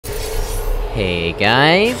Hey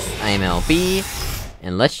guys, I'm LB,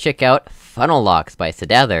 and let's check out Funnel Locks by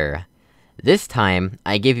Sdather. This time,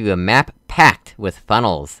 I give you a map packed with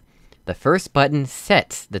funnels. The first button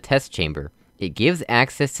sets the test chamber. It gives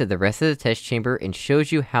access to the rest of the test chamber and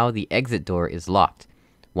shows you how the exit door is locked.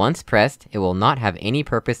 Once pressed, it will not have any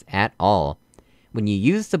purpose at all. When you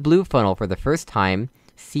use the blue funnel for the first time,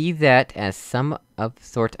 see that as some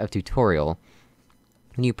sort of tutorial.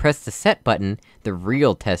 When you press the set button, the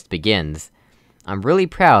real test begins. I'm really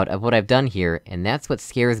proud of what I've done here, and that's what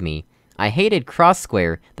scares me. I hated Cross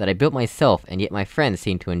Square that I built myself, and yet my friends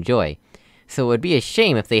seem to enjoy. So it would be a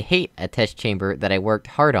shame if they hate a test chamber that I worked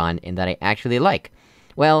hard on and that I actually like.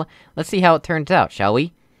 Well, let's see how it turns out, shall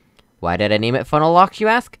we? Why did I name it Funnel Locks, you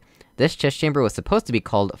ask? This test chamber was supposed to be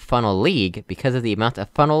called Funnel League because of the amount of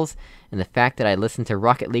funnels, and the fact that I listened to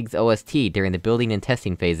Rocket League's OST during the building and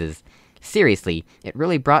testing phases. Seriously, it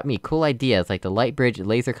really brought me cool ideas like the light bridge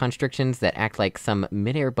laser constrictions that act like some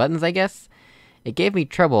mid-air buttons, I guess? It gave me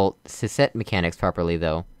trouble to set mechanics properly,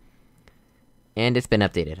 though. And it's been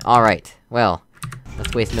updated. Alright, well,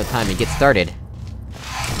 let's waste no time and get started.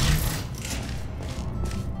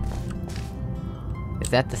 Is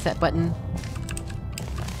that the set button?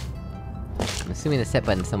 I'm assuming the set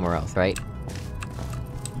button's somewhere else, right?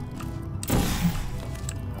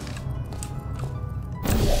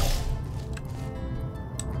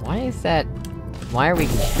 Why is that... Why are we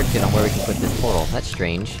constricted on where we can put this portal? That's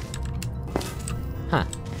strange. Huh.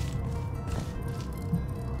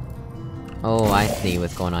 Oh, I see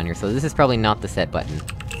what's going on here. So this is probably not the set button.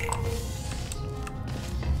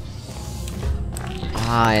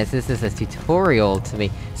 Ah, this is a tutorial to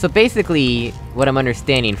me. So basically, what I'm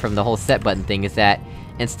understanding from the whole set button thing is that,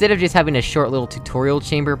 instead of just having a short little tutorial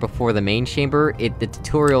chamber before the main chamber, the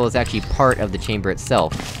tutorial is actually part of the chamber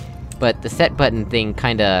itself. But the set button thing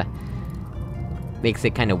kinda... makes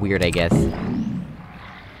it kinda weird, I guess.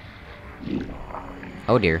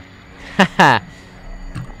 Oh dear. Haha!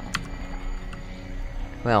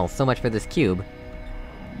 Well, so much for this cube.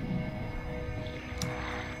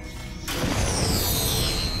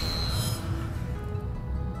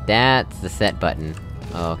 That's the set button.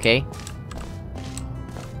 Okay.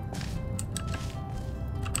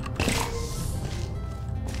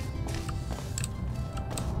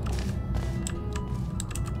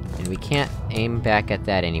 And we can't aim back at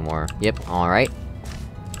that anymore. Yep, alright.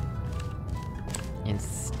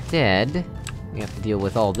 Instead, we have to deal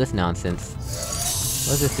with all this nonsense.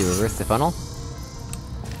 What does this do, reverse the funnel?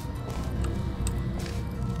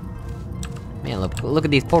 Man, look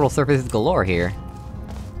at these portal surfaces galore here.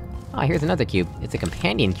 Ah, here's another cube. It's a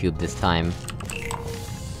companion cube this time.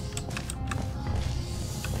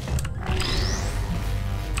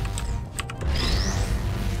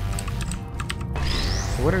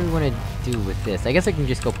 So what do we wanna do with this? I guess I can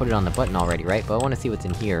just go put it on the button already, right? But I wanna see what's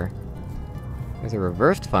in here. There's a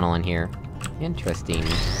reversed funnel in here. Interesting.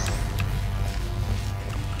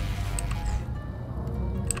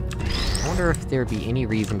 I wonder if there'd be any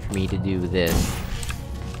reason for me to do this.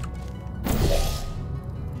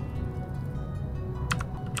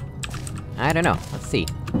 I don't know, let's see.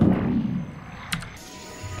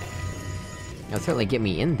 It'll certainly get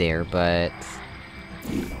me in there, but...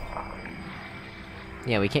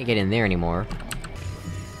 yeah, we can't get in there anymore.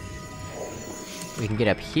 We can get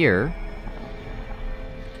up here.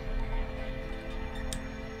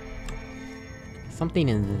 Something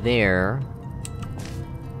in there...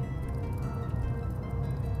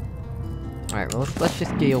 Alright, well let's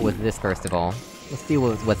just deal with this first of all. Let's deal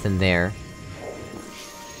with what's in there.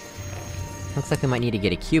 Looks like we might need to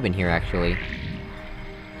get a cube in here, actually.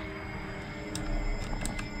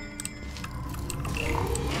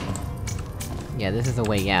 Yeah, this is a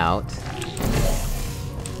way out.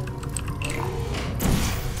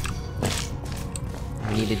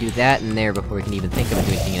 We need to do that in there before we can even think of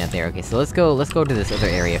doing anything in there. Okay, so let's go to this other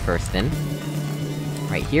area first, then.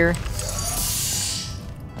 Right here.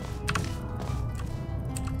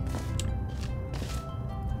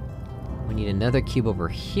 We need another cube over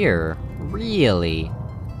here. Really?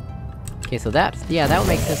 Okay, so that's... yeah, that would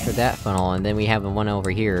make sense for that funnel, and then we have one over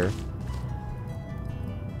here.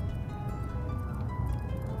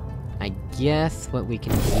 I guess what we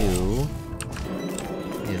can do...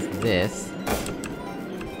 is this.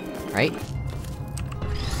 Right?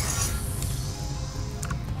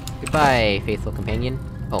 Goodbye, faithful companion.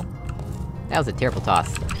 Oh. That was a terrible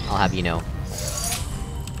toss, I'll have you know.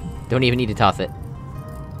 Don't even need to toss it.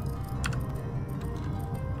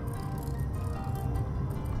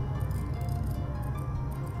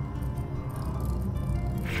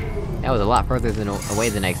 That was a lot further away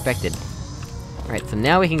than I expected. Alright, so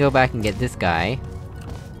now we can go back and get this guy.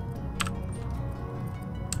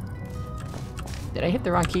 Did I hit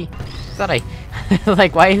the wrong key? I thought I...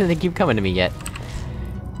 like, why doesn't it keep coming to me yet?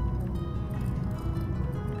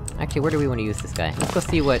 Actually, where do we want to use this guy? Let's go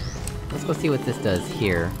see what this does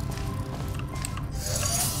here.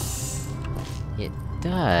 It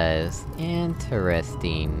does...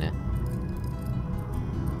 interesting.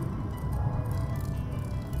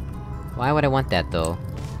 Why would I want that, though?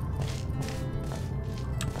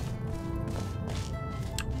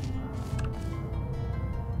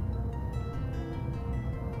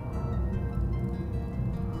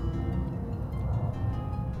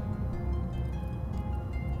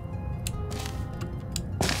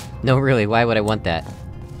 No, really, why would I want that?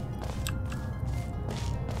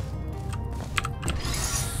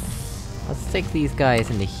 Let's take these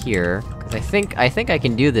guys into here, cause I think I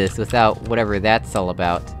can do this without whatever that's all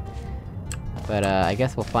about. But, I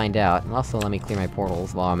guess we'll find out. And also, let me clear my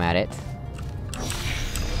portals while I'm at it.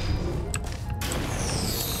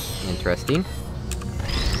 Interesting.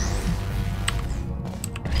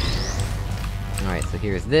 Alright, so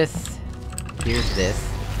here's this. Here's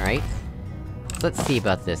this, alright? So let's see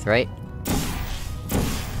about this, right?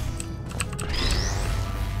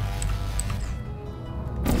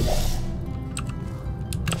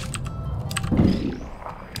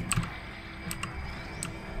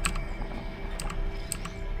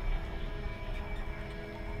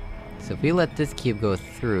 So if we let this cube go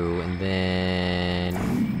through, and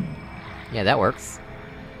then... yeah, that works.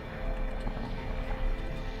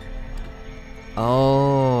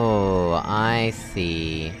 Oh, I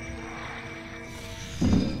see.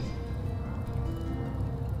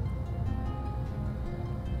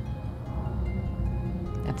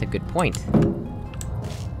 That's a good point.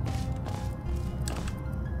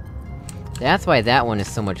 That's why that one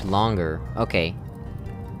is so much longer. Okay.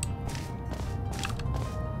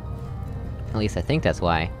 At least I think that's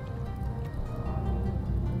why.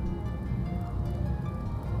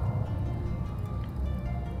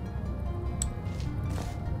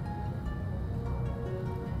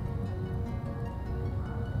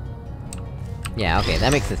 Yeah, okay,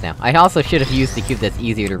 that makes sense now. I also should've used the cube that's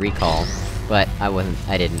easier to recall, but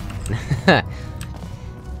I didn't.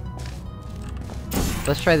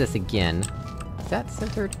 Let's try this again. Is that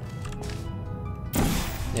centered?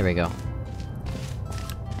 There we go.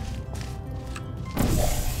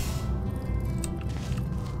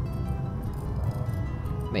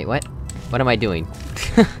 Wait, what? What am I doing?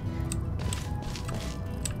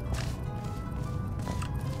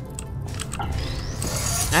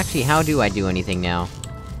 Actually, how do I do anything now?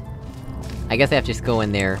 I guess I have to just go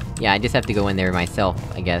in there. Yeah, I just have to go in there myself,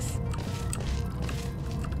 I guess.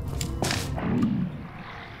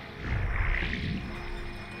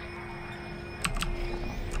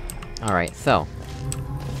 Alright, so...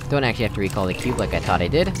 don't actually have to recall the cube like I thought I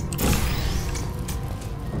did.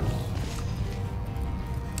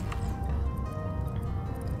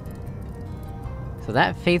 So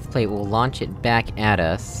that faith plate will launch it back at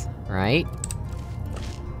us, right?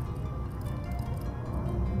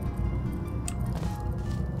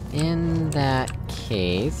 In that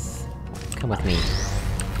case... come with me.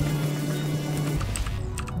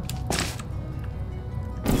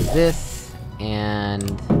 This... and...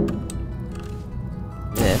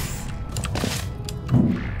 this...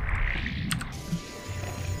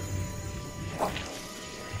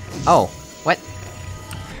 oh! What?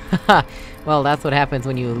 Well, that's what happens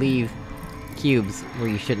when you leave cubes where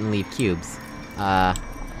you shouldn't leave cubes. How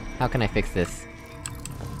can I fix this?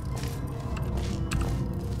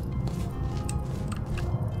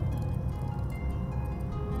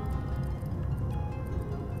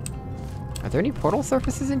 Are there any portal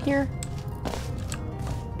surfaces in here?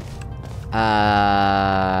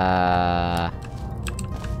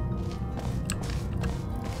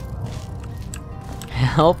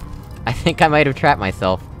 Help! I think I might have trapped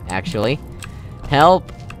myself, actually.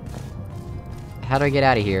 Help! How do I get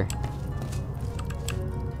out of here?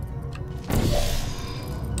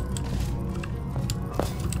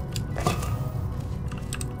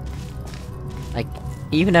 Like,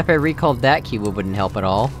 even if I recalled that cube, it wouldn't help at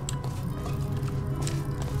all.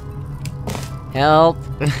 Help!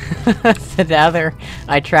 Sdather!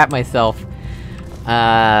 I trapped myself.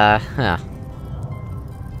 Huh.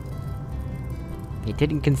 He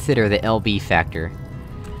didn't consider the LB factor.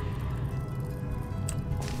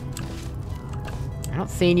 I don't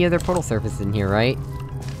see any other portal surfaces in here, right?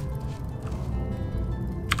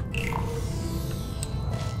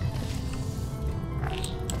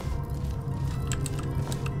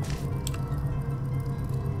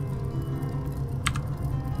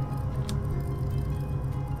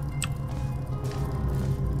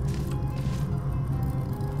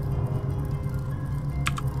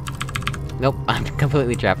 Nope, I'm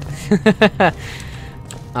completely trapped.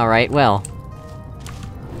 Alright, well.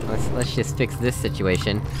 Let's just fix this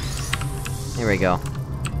situation. There we go.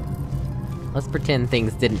 Let's pretend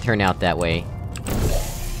things didn't turn out that way.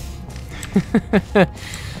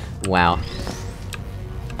 Wow.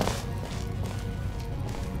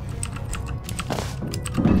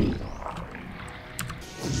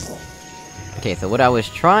 Okay, so what I was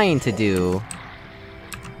trying to do...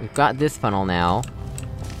 We've got this funnel now.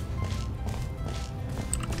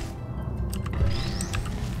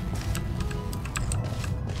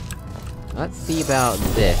 Let's see about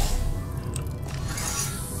this.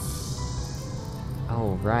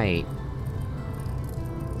 Oh, right.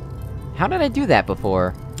 How did I do that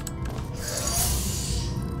before?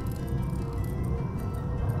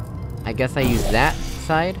 I guess I used that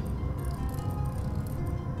side?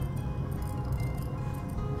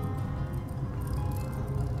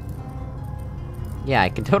 Yeah, I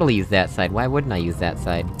can totally use that side, why wouldn't I use that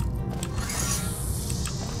side?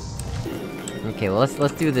 Okay, well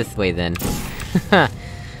let's do this way then. I'm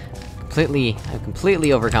completely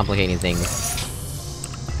overcomplicating things.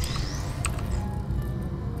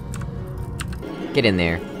 Get in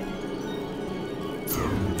there.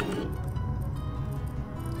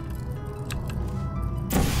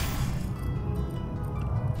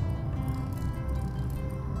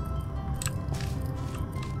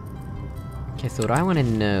 Okay, so what I wanna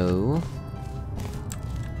know...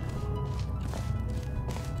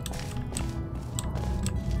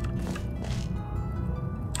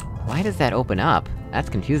 Why does that open up? That's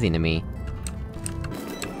confusing to me.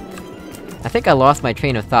 I think I lost my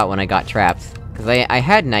train of thought when I got trapped. Cause I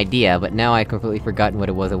had an idea, but now I've completely forgotten what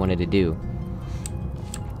it was I wanted to do.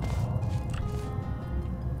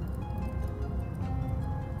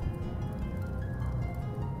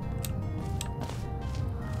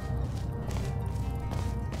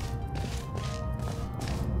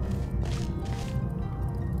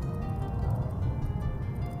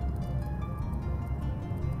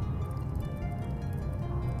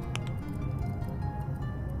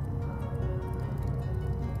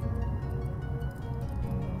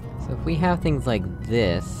 So if we have things like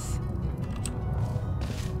this...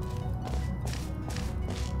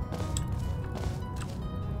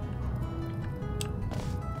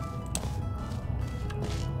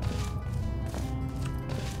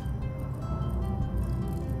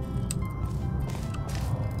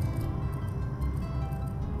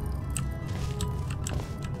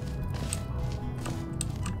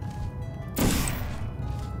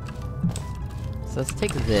 So let's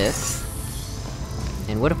take this...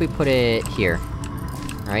 And what if we put it here?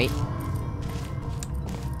 Right?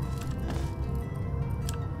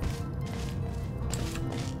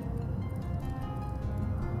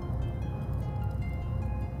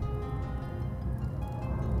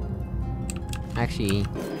 Actually...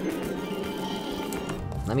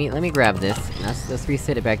 Let me grab this, and let's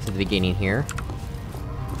reset it back to the beginning here.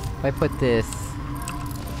 If I put this...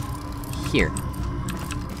 here.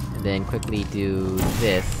 And then quickly do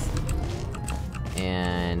this...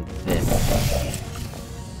 and this.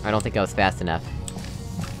 I don't think I was fast enough.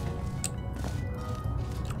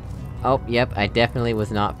 Oh, yep, I definitely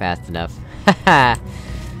was not fast enough. Haha!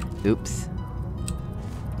 Oops.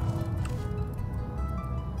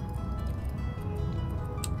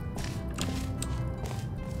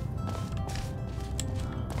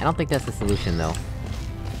 I don't think that's the solution, though.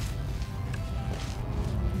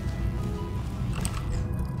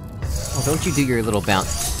 Oh, don't you do your little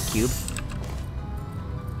bounce, cube.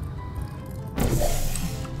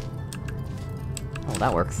 Oh,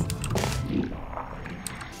 that works.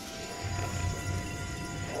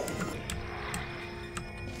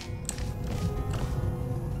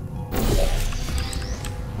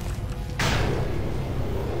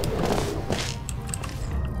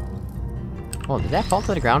 Oh, did that fall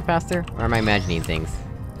to the ground faster? Or am I imagining things?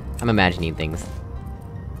 I'm imagining things.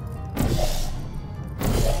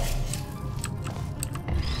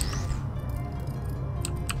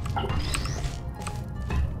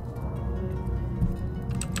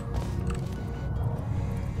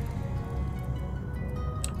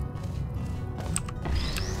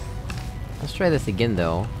 Let's try this again,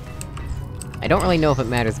 though. I don't really know if it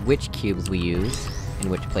matters which cubes we use, in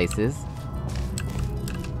which places.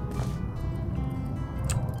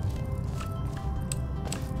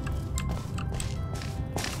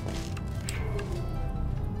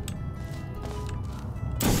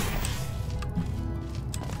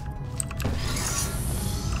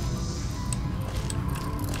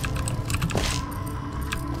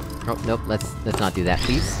 Oh, nope, let's not do that,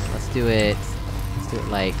 please. Let's do it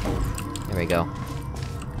like... There we go.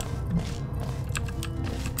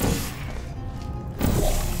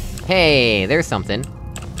 Hey, there's something.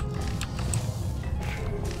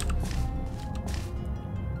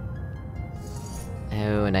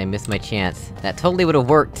 Oh, and I missed my chance. That totally would've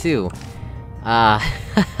worked, too.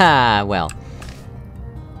 Haha, well.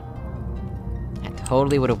 That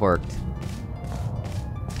totally would've worked.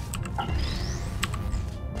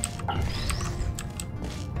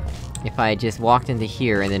 If I just walked into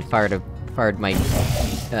here and then fired my,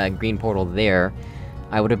 green portal there,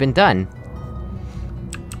 I would've been done.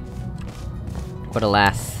 But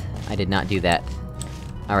alas, I did not do that.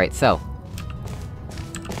 Alright, so.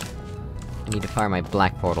 I need to fire my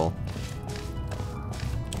black portal.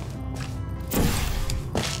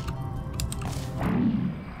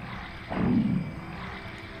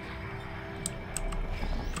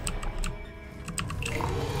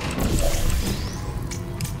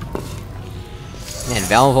 Man,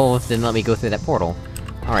 Valve almost didn't let me go through that portal.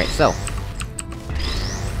 Alright, so.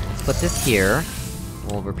 Let's put this here.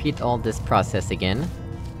 We'll repeat all this process again.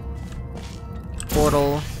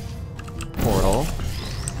 Portal. Portal.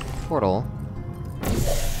 Portal.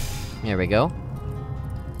 There we go.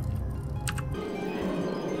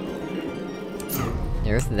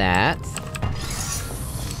 There's that.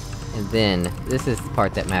 And then, this is the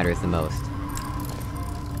part that matters the most.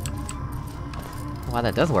 Wow,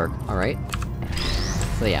 that does work, alright.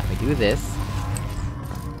 So yeah, we do this.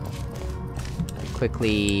 We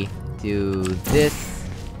quickly do this,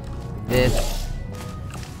 this,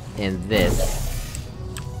 and this.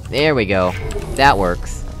 There we go. That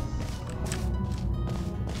works.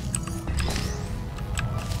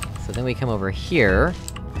 So then we come over here.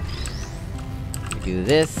 We do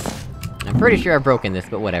this. I'm pretty sure I've broken this,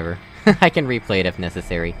 but whatever. I can replay it if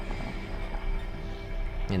necessary.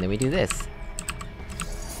 And then we do this.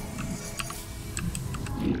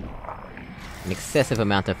 An excessive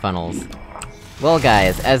amount of funnels. Well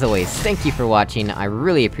guys, as always, thank you for watching, I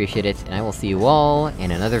really appreciate it, and I will see you all in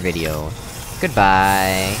another video.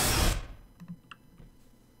 Goodbye!